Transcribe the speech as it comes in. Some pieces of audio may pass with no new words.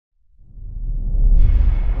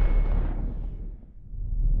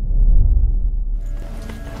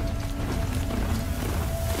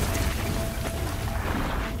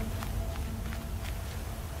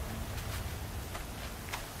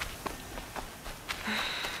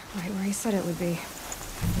Right where he said it would be.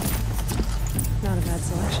 Not a bad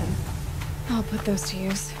selection. I'll put those to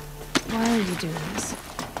use. Why are you doing this?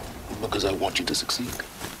 Because I want you to succeed.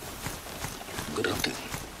 Good hunting.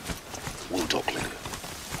 We'll talk later.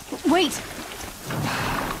 Wait!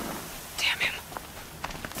 Damn him.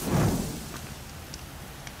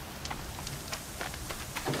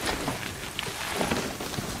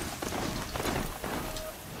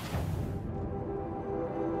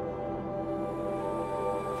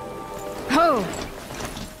 Ho!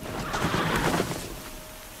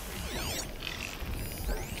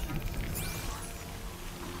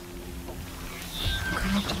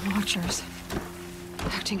 Corrupted watchers.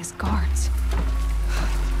 Acting as guards.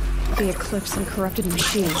 The Eclipse and corrupted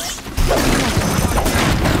machines.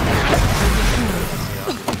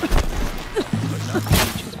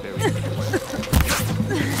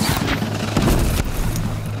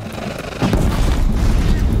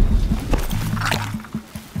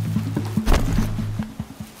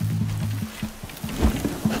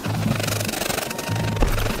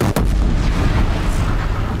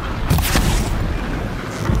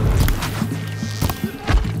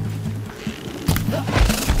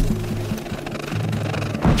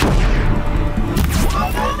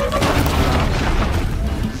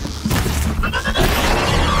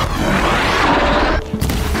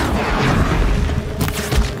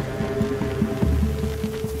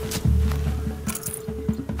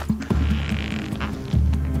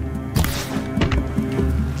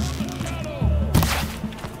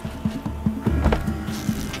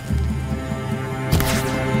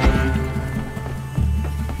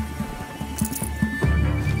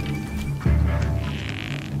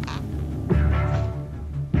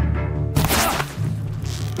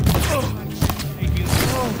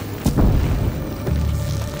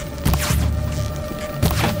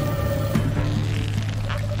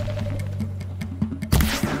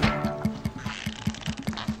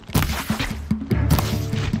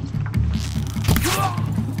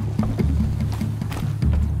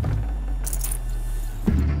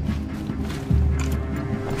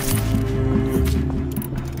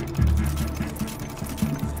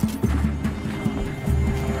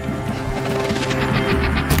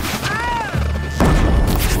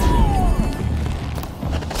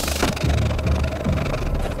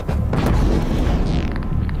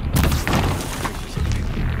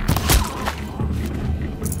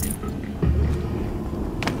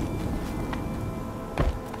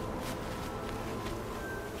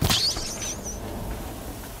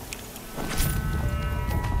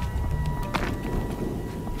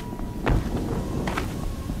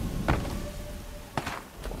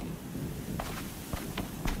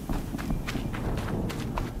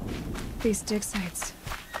 These dig sites,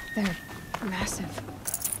 they're massive.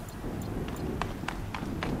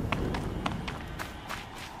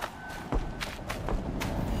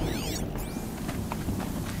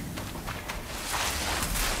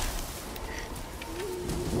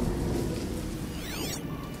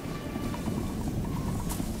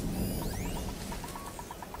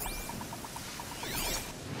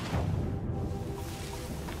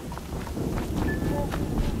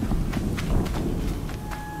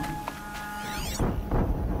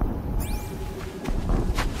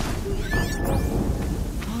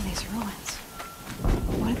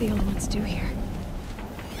 The elements do here.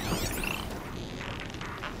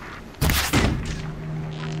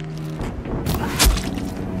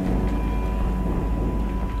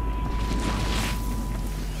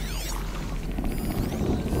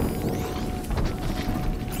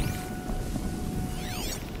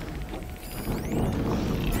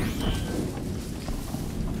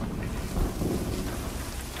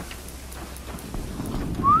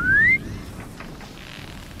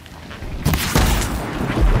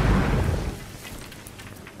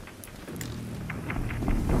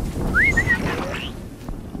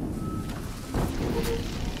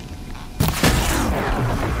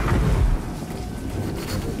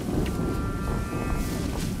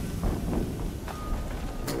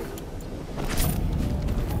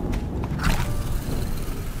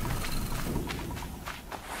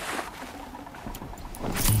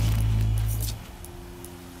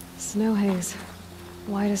 Snow haze.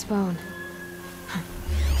 White as bone.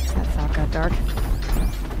 That thought got dark.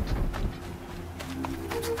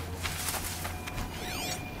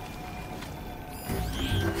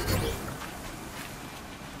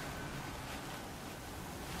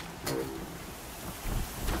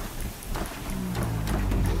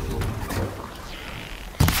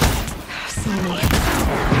 Slowly.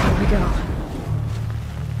 Here we go.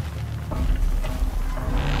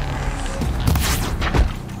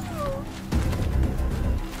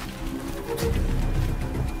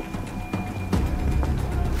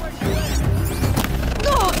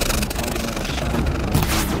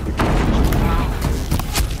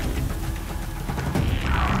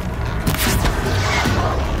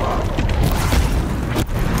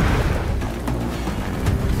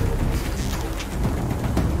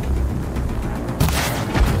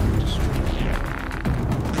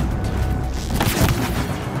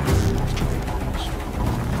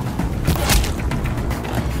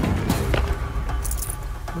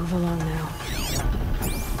 Move along now.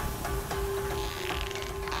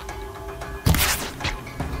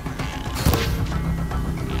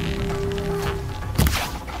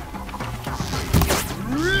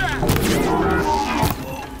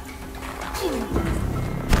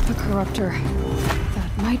 The corruptor. That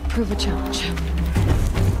might prove a challenge.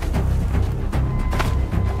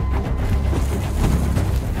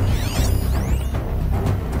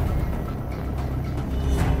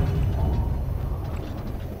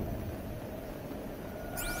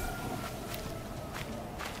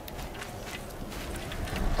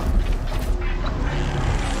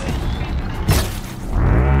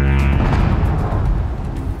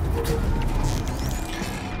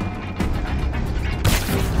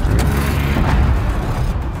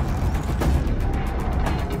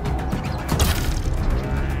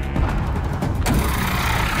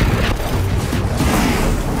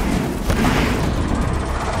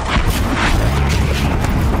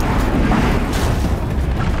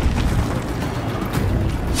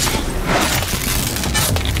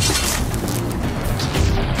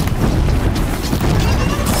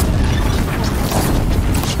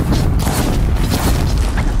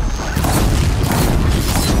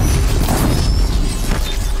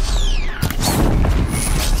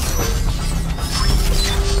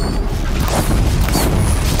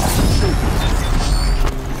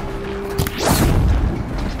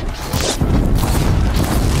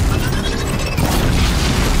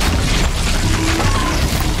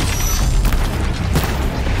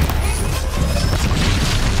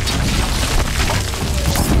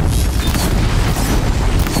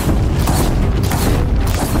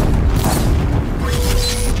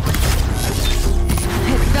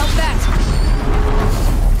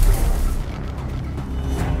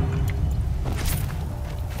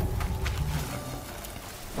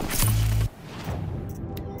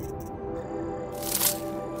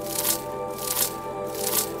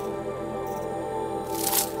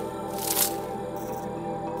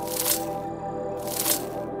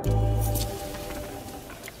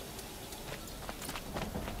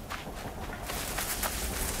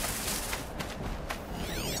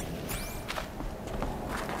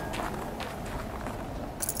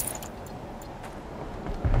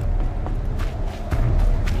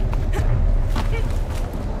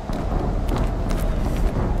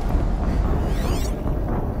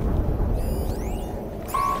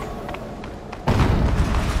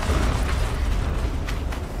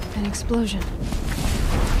 Explosion.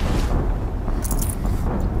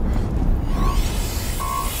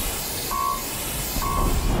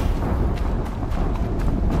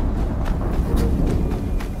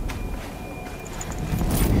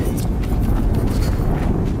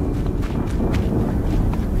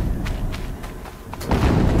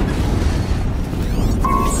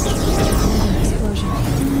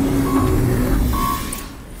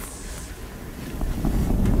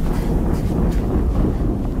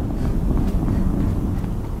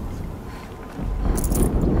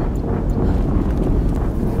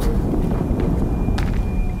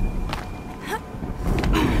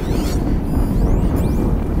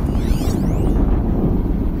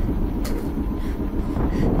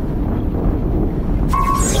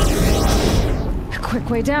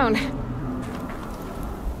 Way down.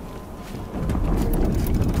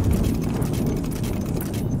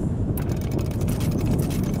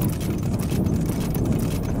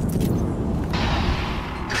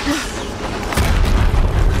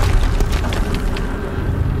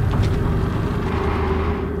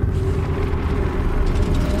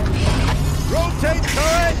 Rotate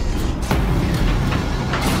turret!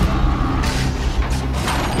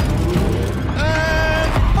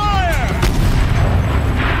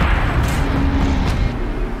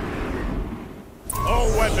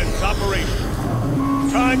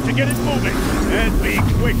 Time to get it moving, and be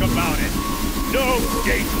quick about it. No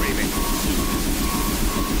daydreaming.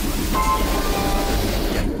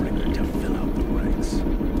 Deathbringer to fill out the ranks.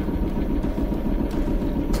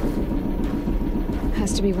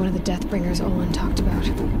 Has to be one of the Deathbringers Olin talked about.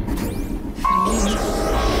 Fitting in. I'll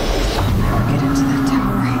never get into that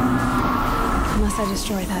tower. Unless I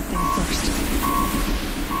destroy that thing first.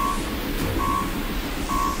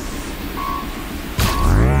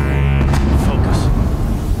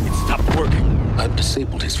 I've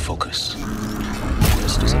disabled his focus. The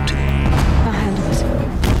rest is up to you. I'll handle it.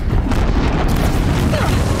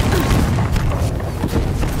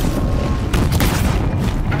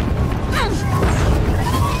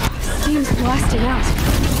 Steam's blasting out.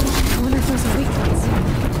 I wonder if there's a weak place.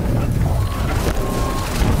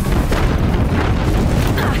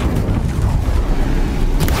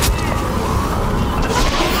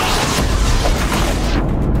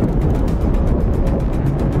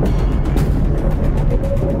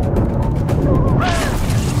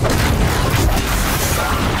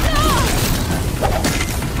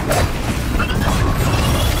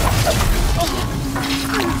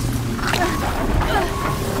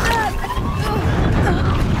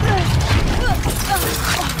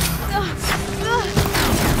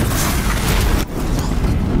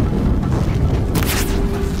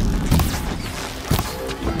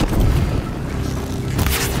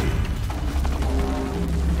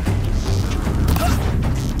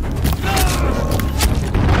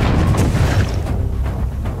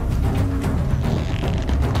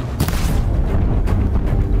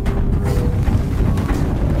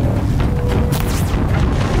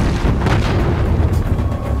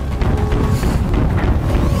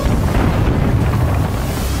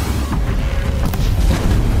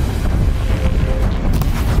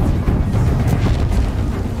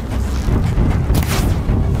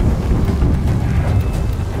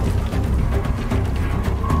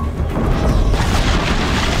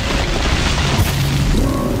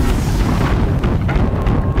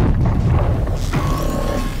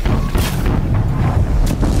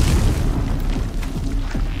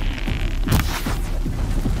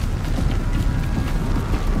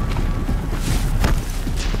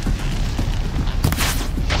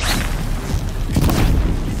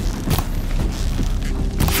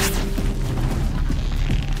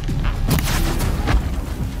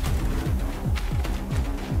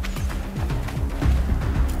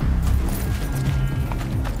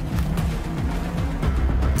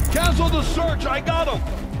 Sarge, I got him!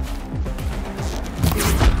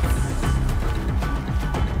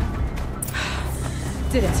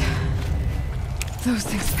 Did it. Those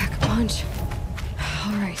things pack a punch.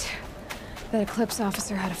 All right. That Eclipse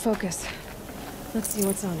officer had a focus. Let's see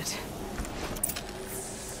what's on it.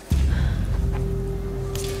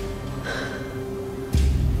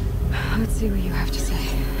 Let's see what you have to say.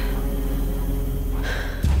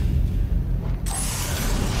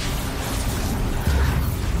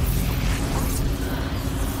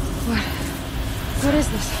 What is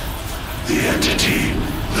this? The entity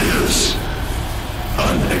lives.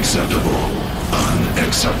 Unacceptable.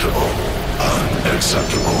 Unacceptable.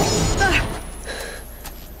 Unacceptable.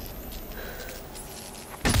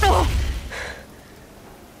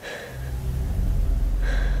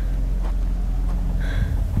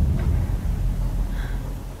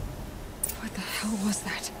 What the hell was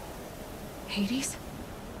that? Hades?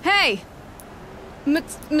 Hey!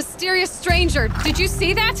 Mysterious stranger, did you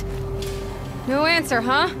see that? No answer,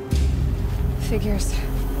 huh? Figures.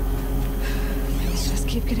 Things just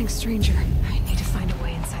keep getting stranger. I need to find a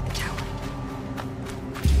way inside the tower.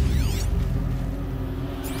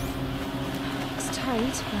 It's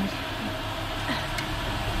tight, but...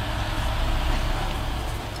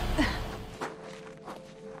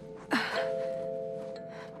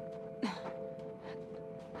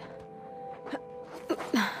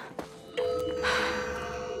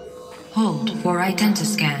 Hold for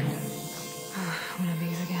identiscan. One of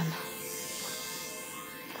these again.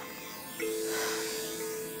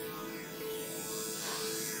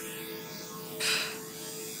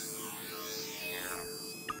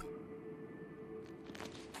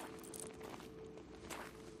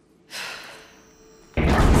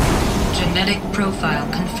 Genetic profile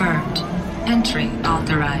confirmed. Entry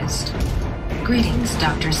authorized. Greetings,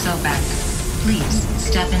 Dr. Sobek. Please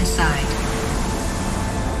step inside.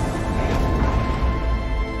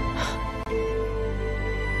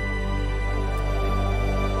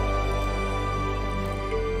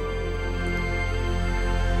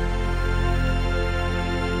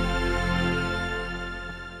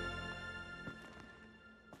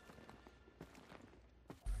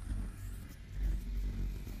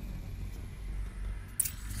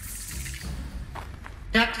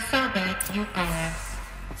 Dr. Sobek, you are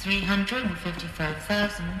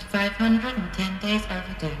 355,510 days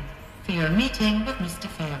overdue for your meeting with Mr.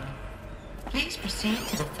 Faro. Please proceed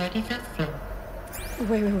to the 35th floor.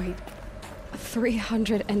 Wait.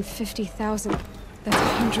 350,000. That's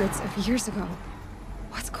hundreds of years ago.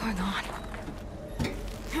 What's going on?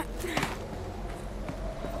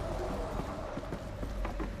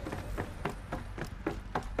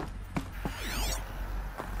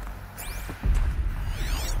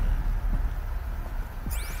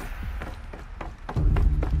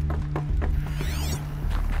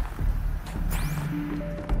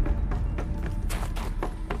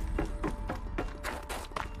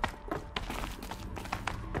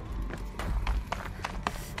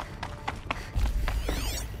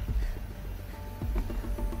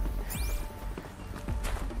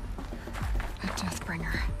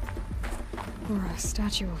 Or a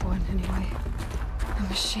statue of one, anyway. A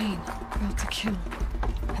machine built to kill.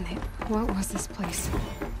 And what was this place?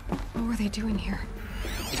 What were they doing here?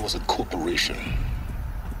 It was a corporation.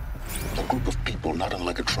 A group of people not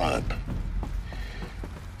unlike a tribe.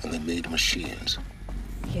 And they made machines.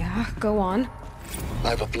 Yeah, go on.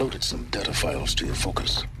 I've uploaded some data files to your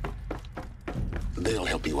focus. They'll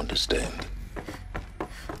help you understand.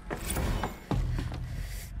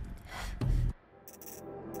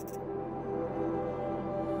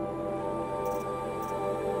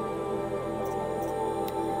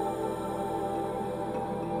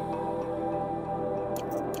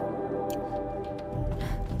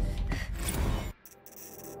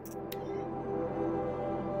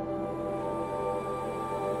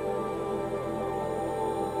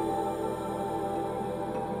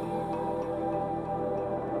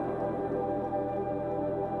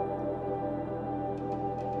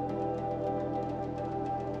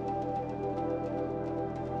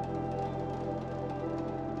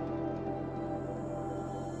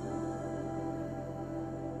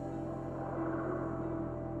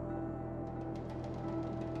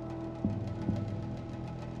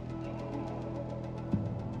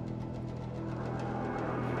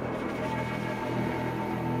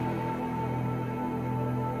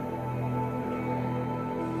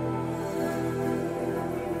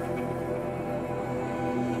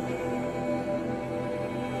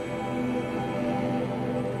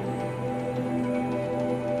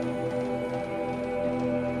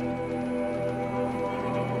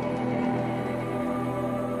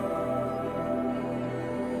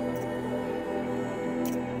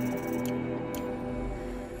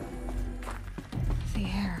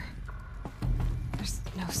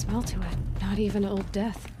 smell to it. Not even Old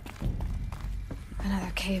Death.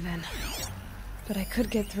 Another cave-in. But I could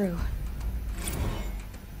get through.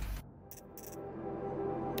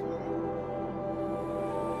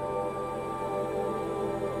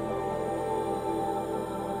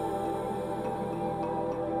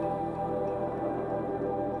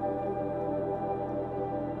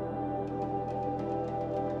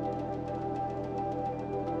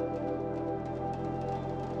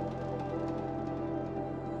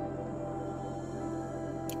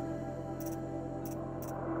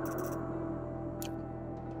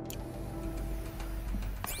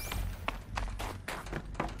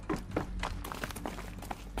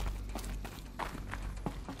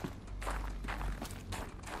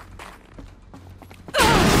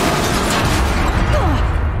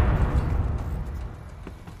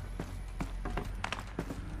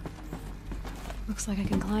 Looks like I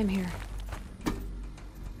can climb here.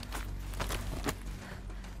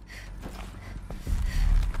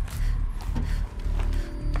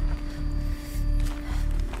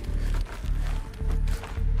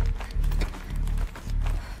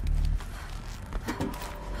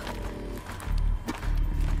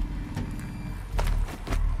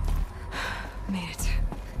 Made it.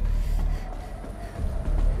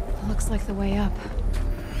 Looks like the way up.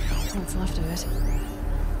 What's left of it.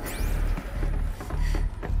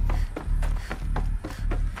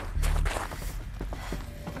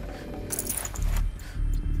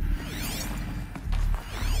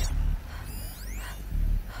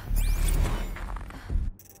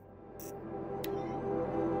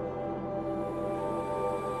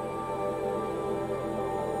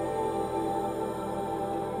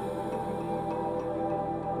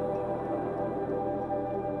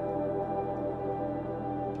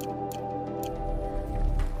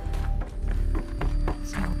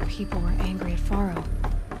 People were angry at Faro,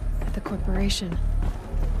 at the corporation.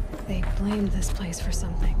 They blamed this place for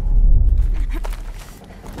something.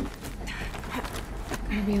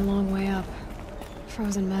 Gonna be a long way up.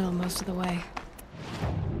 Frozen metal most of the way.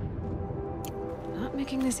 Not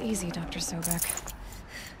making this easy, Dr. Sobek.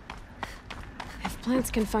 If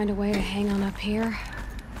plants can find a way to hang on up here,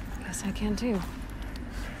 guess I can too.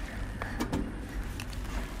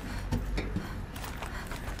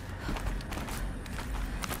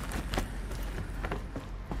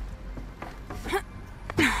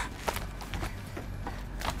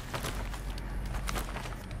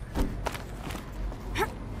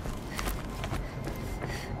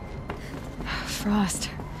 Frost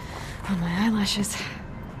on my eyelashes.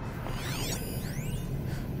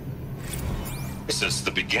 Crisis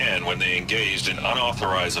that began when they engaged in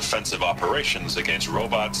unauthorized offensive operations against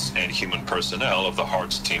robots and human personnel of the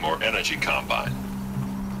Hearts Timor Energy Combine.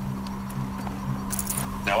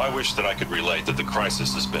 Now, I wish that I could relate that the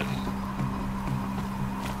crisis has been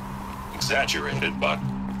exaggerated, but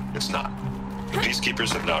it's not. The Peacekeepers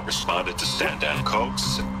have not responded to stand-down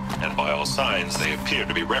codes, and by all signs, they appear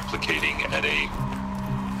to be replicating at a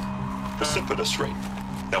precipitous rate.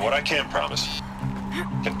 Now, what I can promise,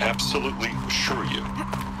 can absolutely assure you,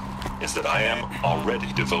 is that I am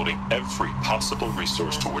already devoting every possible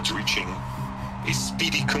resource towards reaching a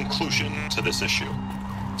speedy conclusion to this issue.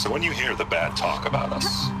 So when you hear the bad talk about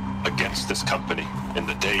us against this company in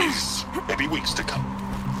the days, maybe weeks to come,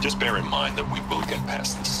 just bear in mind that we will get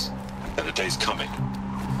past this. And a day's coming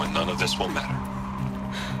when none of this will matter.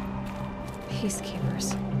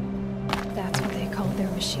 Peacekeepers. That's what they called their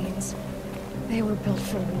machines. They were built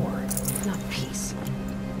for war, not peace.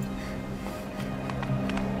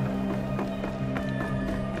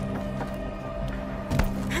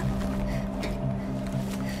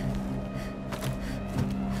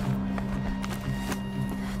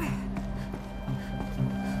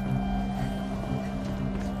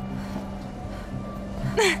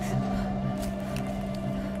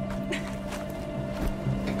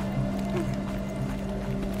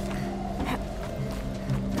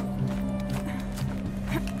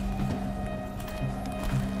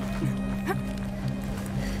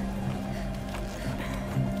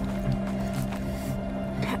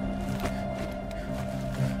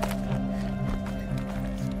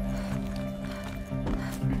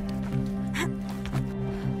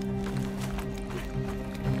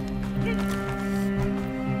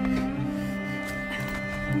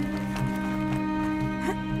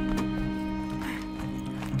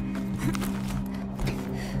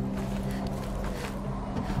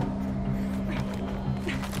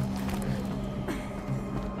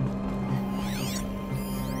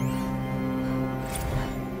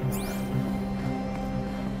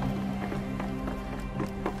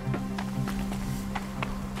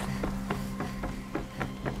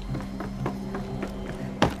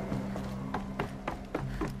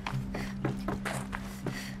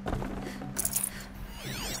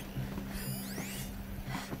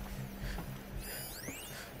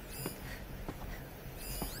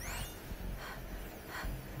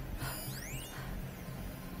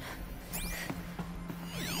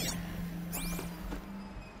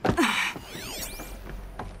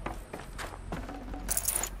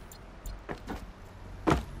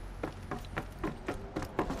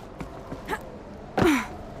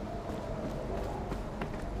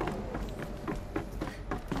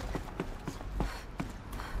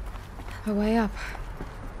 the way up.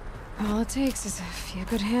 All it takes is a few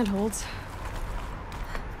good handholds.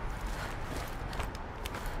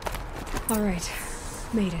 All right,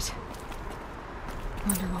 made it.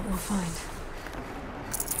 Wonder what we'll find.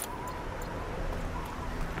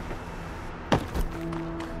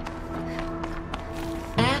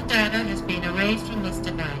 All data has been erased from this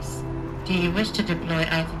device. Do you wish to deploy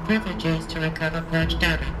Alpha privileges to recover purged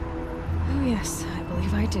data? Oh yes, I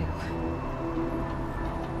believe I do.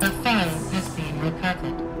 A file has been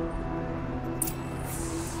recovered.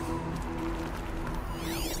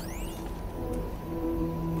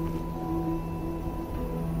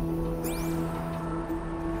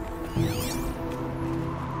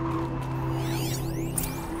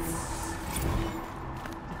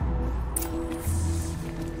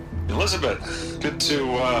 Elizabeth, good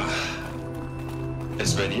to,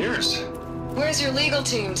 it's been years. Where's your legal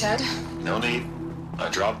team, Ted? No need. I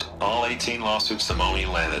dropped all 18 lawsuits the moment you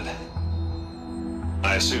landed.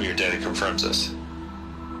 I assume your data confirms this.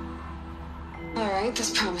 All right,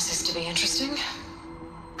 this promises to be interesting.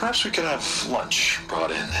 Perhaps we could have lunch brought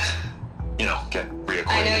in. You know, get reacquainted.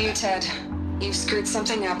 I know you, Ted. You screwed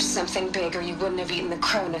something up, something big, or you wouldn't have eaten the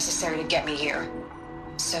crow necessary to get me here.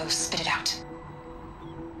 So spit it out.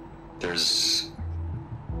 There's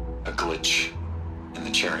a glitch in the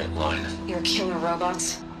chariot line. Your killer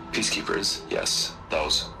robots? PeaceKeepers, yes,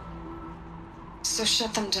 those. So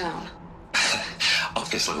shut them down.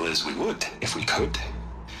 Obviously, Liz, we would, if we could.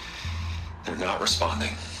 They're not responding.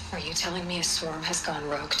 Are you telling me a swarm has gone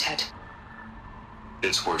rogue, Ted?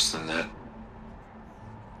 It's worse than that.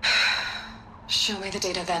 Show me the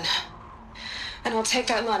data then. And I'll take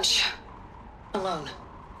that lunch. Alone.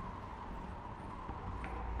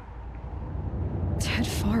 Ted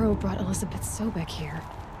Faro brought Elizabeth Sobek here,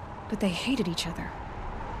 but they hated each other.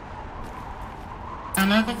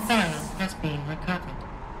 Another file has been recovered.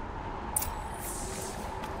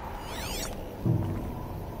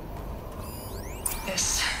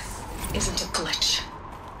 This isn't a glitch.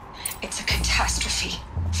 It's a catastrophe.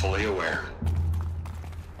 Fully aware.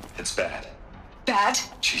 It's bad. Bad?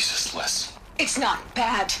 Jesus, Liz. It's not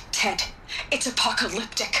bad, Ted. It's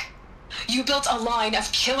apocalyptic. You built a line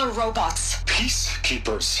of killer robots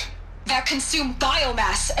PeaceKeepers. that consume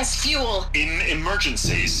biomass as fuel, In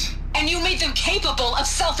emergencies. and you made them capable of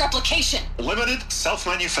self-replication. Limited,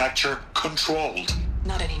 self-manufacture, controlled.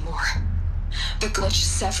 Not anymore. The glitch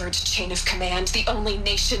severed chain of command. The only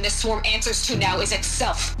nation this swarm answers to now is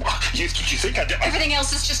itself. You think I did? Everything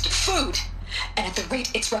else is just food. And at the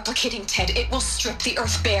rate it's replicating, Ted, it will strip the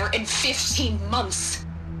Earth bare in 15 months.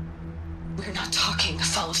 We're not talking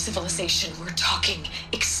fall of civilization. We're talking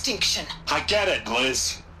extinction. I get it,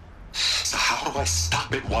 Liz. So how do I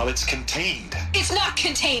stop it while it's contained? It's not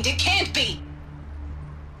contained. It can't be.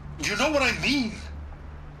 You know what I mean.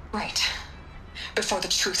 Right. Before the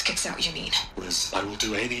truth gets out, you mean? Liz, I will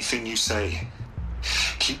do anything you say.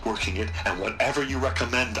 Keep working it, and whatever you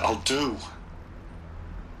recommend, I'll do.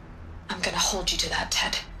 I'm gonna hold you to that,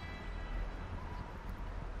 Ted.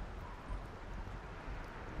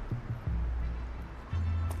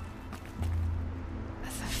 The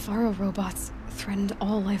Faro robots threatened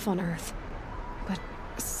all life on Earth. But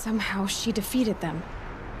somehow she defeated them.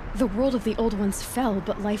 The world of the old ones fell,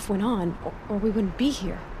 but life went on, or we wouldn't be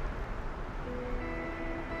here.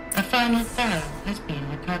 A final file has been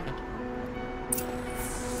recovered.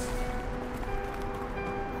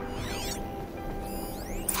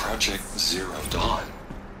 Project Zero Dawn.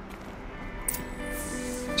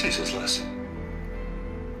 Jesus, Liz.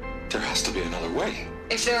 There has to be another way.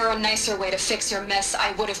 If there were a nicer way to fix your mess,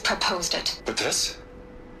 I would have proposed it. But this?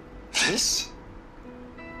 This?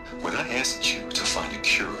 When I asked you to find a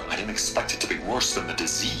cure, I didn't expect it to be worse than the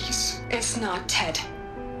disease. It's not, Ted.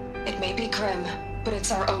 It may be grim, but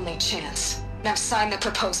it's our only chance. Now sign the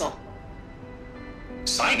proposal.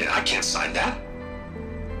 Sign it? I can't sign that.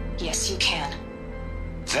 Yes, you can.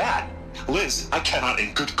 That? Liz, I cannot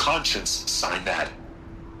in good conscience sign that.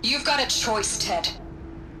 You've got a choice, Ted.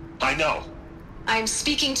 I know. I'm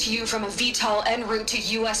speaking to you from a VTOL en route to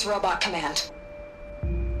U.S. Robot Command.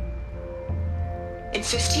 In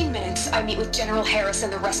 15 minutes, I meet with General Harris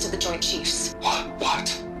and the rest of the Joint Chiefs.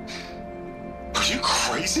 What? Are you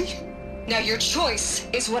crazy? Now your choice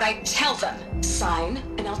is what I tell them. Sign,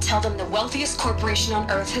 and I'll tell them the wealthiest corporation on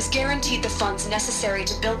Earth has guaranteed the funds necessary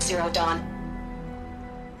to build Zero Dawn.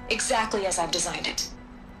 Exactly as I've designed it.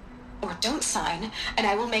 Or don't sign, and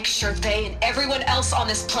I will make sure they and everyone else on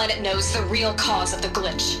this planet knows the real cause of the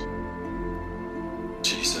glitch.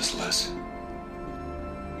 Jesus, Liz.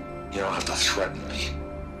 You don't have to threaten me.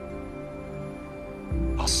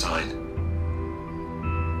 I'll sign.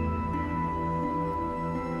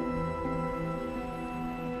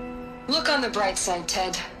 Look on the bright side,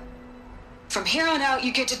 Ted. From here on out,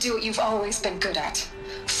 you get to do what you've always been good at.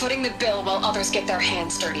 Footing the bill while others get their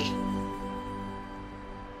hands dirty.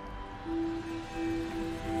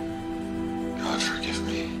 God forgive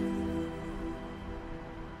me.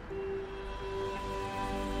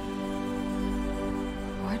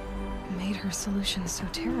 What made her solution so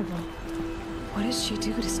terrible? What did she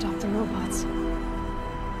do to stop the robots?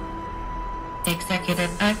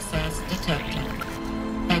 Executive access detected.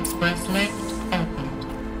 Express lift opened.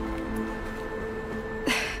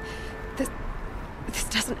 This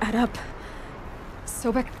doesn't add up.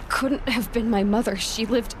 Sobek couldn't have been my mother. She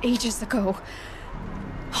lived ages ago.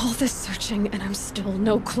 All this searching, and I'm still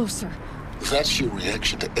no closer. That's your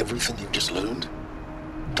reaction to everything you've just learned?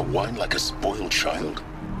 To whine like a spoiled child?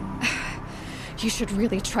 You should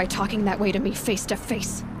really try talking that way to me face to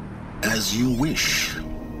face. As you wish.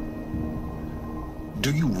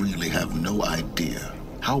 Do you really have no idea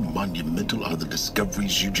how monumental are the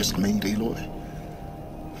discoveries you just made, Aloy?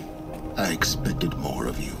 I expected more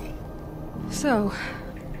of you. So,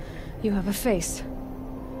 you have a face.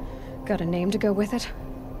 Got a name to go with it?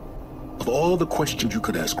 Of all the questions you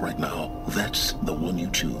could ask right now, that's the one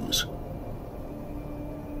you choose.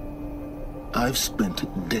 I've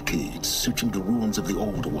spent decades searching the ruins of the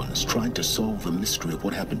old ones, trying to solve the mystery of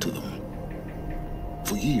what happened to them.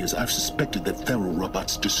 For years, I've suspected that Faro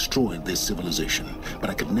robots destroyed their civilization, but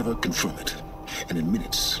I could never confirm it. And in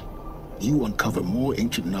minutes, you uncover more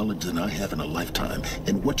ancient knowledge than I have in a lifetime,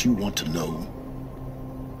 and what you want to know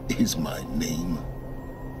is my name.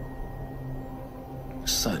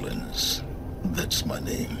 Silence. That's my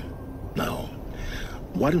name. Now,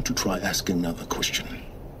 why don't you try asking another question?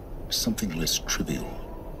 Something less trivial.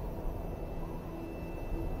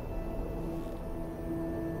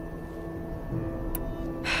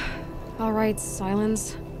 All right,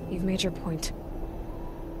 Silence. You've made your point.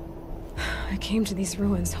 I came to these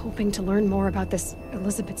ruins hoping to learn more about this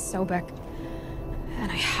Elizabeth Sobek.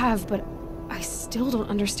 And I have, but I still don't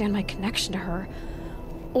understand my connection to her.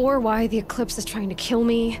 Or why the Eclipse is trying to kill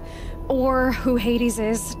me. Or who Hades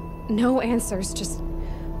is. No answers, just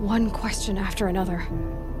one question after another.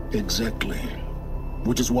 Exactly.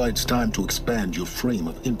 Which is why it's time to expand your frame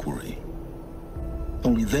of inquiry.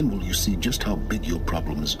 Only then will you see just how big your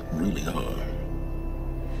problems really are.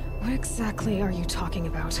 What exactly are you talking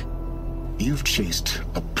about? You've chased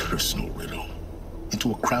a personal riddle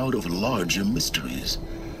into a crowd of larger mysteries.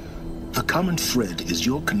 The common thread is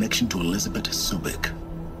your connection to Elizabeth Sobek.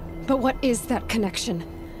 But what is that connection?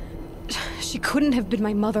 She couldn't have been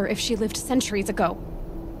my mother if she lived centuries ago.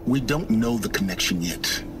 We don't know the connection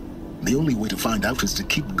yet. The only way to find out is to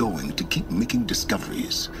keep going, to keep making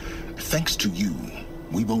discoveries. Thanks to you,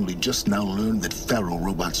 we've only just now learned that Faro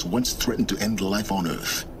robots once threatened to end life on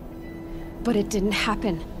Earth. But it didn't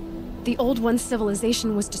happen. The Old One's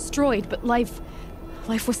civilization was destroyed, but life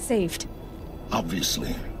was saved.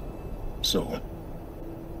 Obviously. So,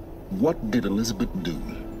 what did Elizabeth do?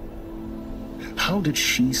 How did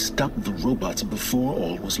she stop the robots before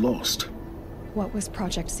all was lost? What was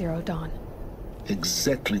Project Zero Dawn?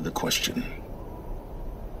 Exactly the question.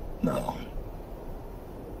 Now,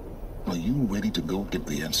 are you ready to go get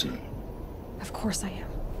the answer? Of course I am.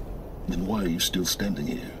 Then why are you still standing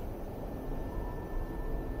here?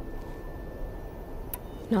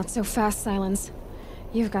 Not so fast, Silence.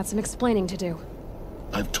 You've got some explaining to do.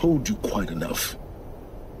 I've told you quite enough.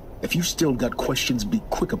 If you still got questions, be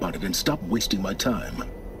quick about it and stop wasting my time.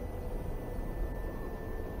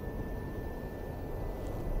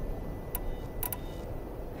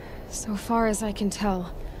 So far as I can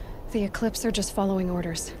tell, the Eclipse are just following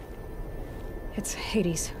orders. It's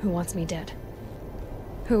Hades who wants me dead.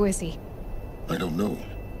 Who is he? I don't know.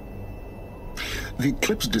 The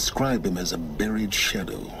Eclipse describe him as a buried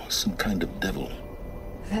shadow, some kind of devil.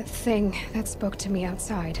 That thing that spoke to me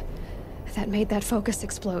outside, that made that focus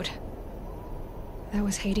explode. That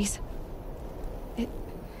was Hades? It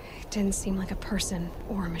didn't seem like a person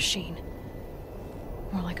or a machine.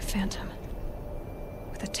 More like a phantom.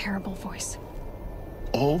 With a terrible voice.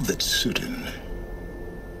 All that's certain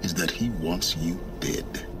is that he wants you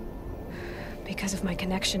dead. Because of my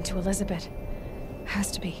connection to Elizabeth.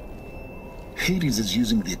 Has to be. Hades is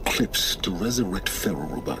using the Eclipse to resurrect Faro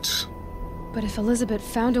robots. But if Elizabeth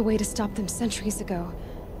found a way to stop them centuries ago,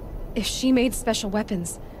 if she made special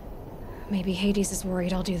weapons, maybe Hades is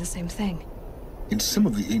worried I'll do the same thing. In some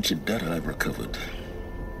of the ancient data I've recovered,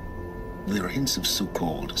 there are hints of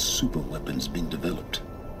so-called super weapons being developed.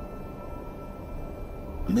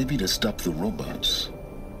 Maybe to stop the robots,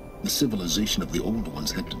 the civilization of the old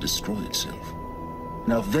ones had to destroy itself.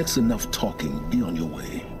 Now if that's enough talking, be on your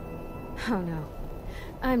way. Oh no.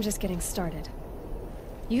 I'm just getting started.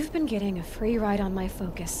 You've been getting a free ride on my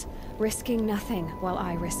focus, risking nothing while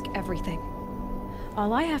I risk everything.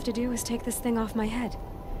 All I have to do is take this thing off my head,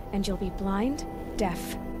 and you'll be blind,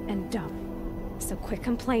 deaf, and dumb. So quit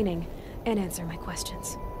complaining and answer my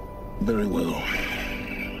questions. Very well.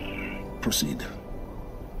 Proceed.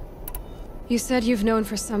 You said you've known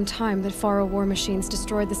for some time that Faro war machines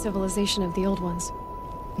destroyed the civilization of the Old Ones.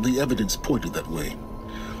 The evidence pointed that way.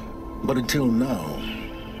 But until now,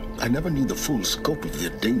 I never knew the full scope of their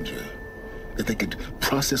danger. That they could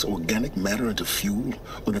process organic matter into fuel,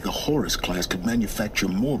 or that the Horus class could manufacture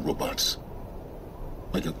more robots.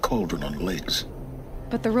 Like a cauldron on legs.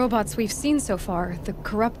 But the robots we've seen so far, the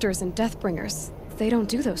Corruptors and Deathbringers, they don't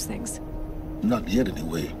do those things. Not yet,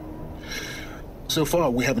 anyway. So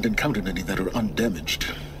far, we haven't encountered any that are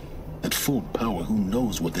undamaged. At full power, who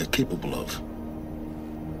knows what they're capable of?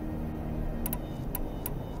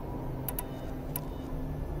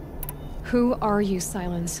 Who are you,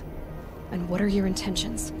 Silence? And what are your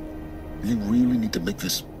intentions? You really need to make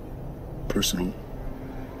this personal?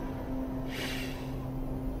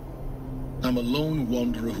 I'm a lone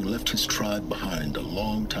wanderer who left his tribe behind a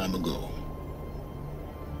long time ago.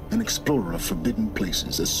 An explorer of forbidden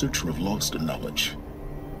places, a searcher of lost knowledge.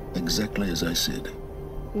 Exactly as I said.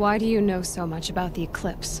 Why do you know so much about the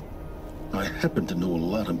Eclipse? I happen to know a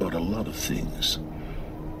lot about a lot of things.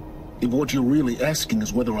 If what you're really asking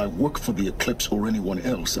is whether I work for the Eclipse or anyone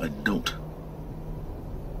else, I don't.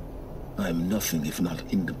 I am nothing if not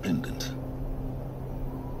independent.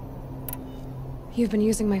 You've been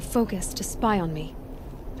using my focus to spy on me.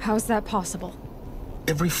 How's that possible?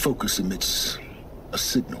 Every focus emits a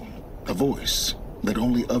signal, a voice, that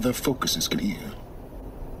only other focuses can hear.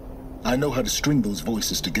 I know how to string those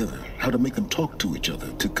voices together, how to make them talk to each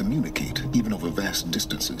other, to communicate, even over vast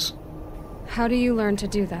distances. How do you learn to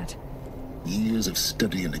do that? Years of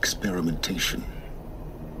study and experimentation.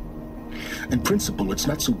 In principle, it's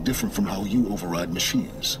not so different from how you override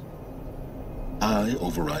machines. I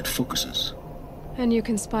override focuses. And you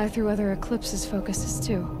can spy through other Eclipse's focuses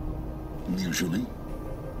too. Usually.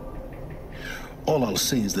 All I'll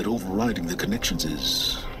say is that overriding the connections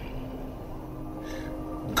is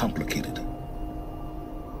complicated.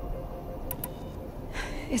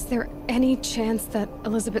 Is there any chance that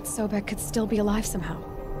Elizabeth Sobek could still be alive somehow?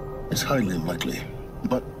 It's highly unlikely,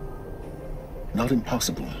 but not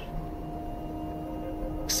impossible.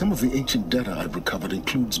 Some of the ancient data I've recovered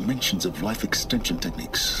includes mentions of life extension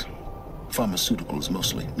techniques. Pharmaceuticals,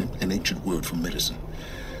 mostly, an ancient word for medicine.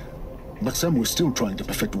 But some were still trying to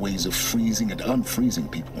perfect ways of freezing and unfreezing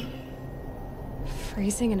people.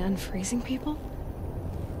 Freezing and unfreezing people?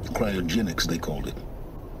 Cryogenics, they called it.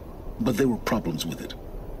 But there were problems with it.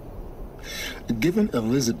 Given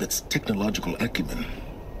Elizabeth's technological acumen,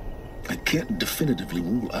 I can't definitively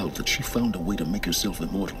rule out that she found a way to make herself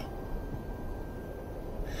immortal.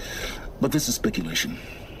 But this is speculation.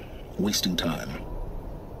 Wasting time.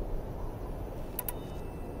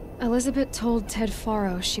 Elizabeth told Ted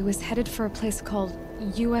Faro she was headed for a place called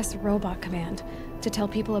U.S. Robot Command to tell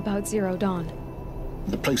people about Zero Dawn.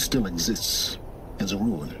 The place still exists as a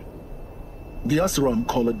ruin. The Asuram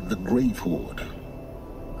call it the Grave Horde.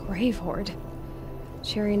 Grave Horde?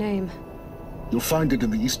 Cheery name. You'll find it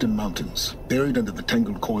in the Eastern Mountains, buried under the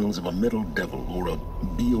tangled coils of a metal devil, or a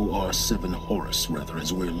BOR-7 Horus, rather,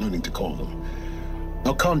 as we're learning to call them.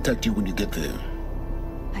 I'll contact you when you get there.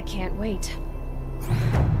 I can't wait.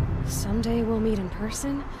 Someday we'll meet in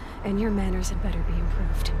person, and your manners had better be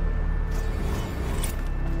improved.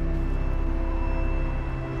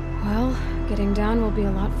 Well, getting down will be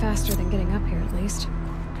a lot faster than getting up here, at least.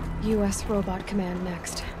 U.S. Robot Command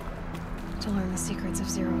next. To learn the secrets of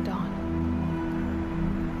Zero Dawn.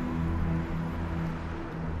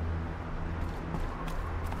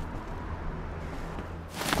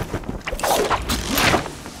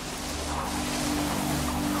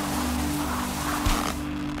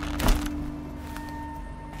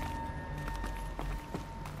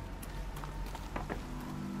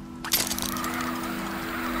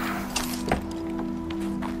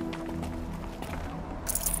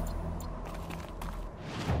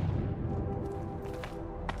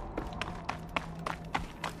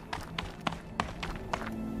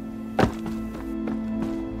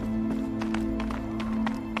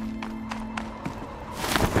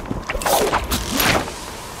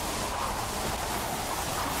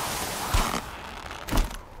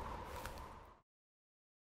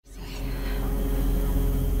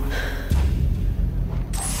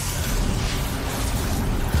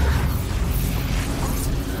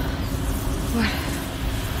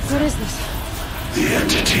 What is this? The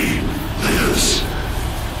entity lives.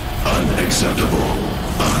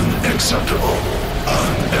 Unacceptable.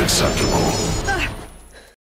 Unacceptable.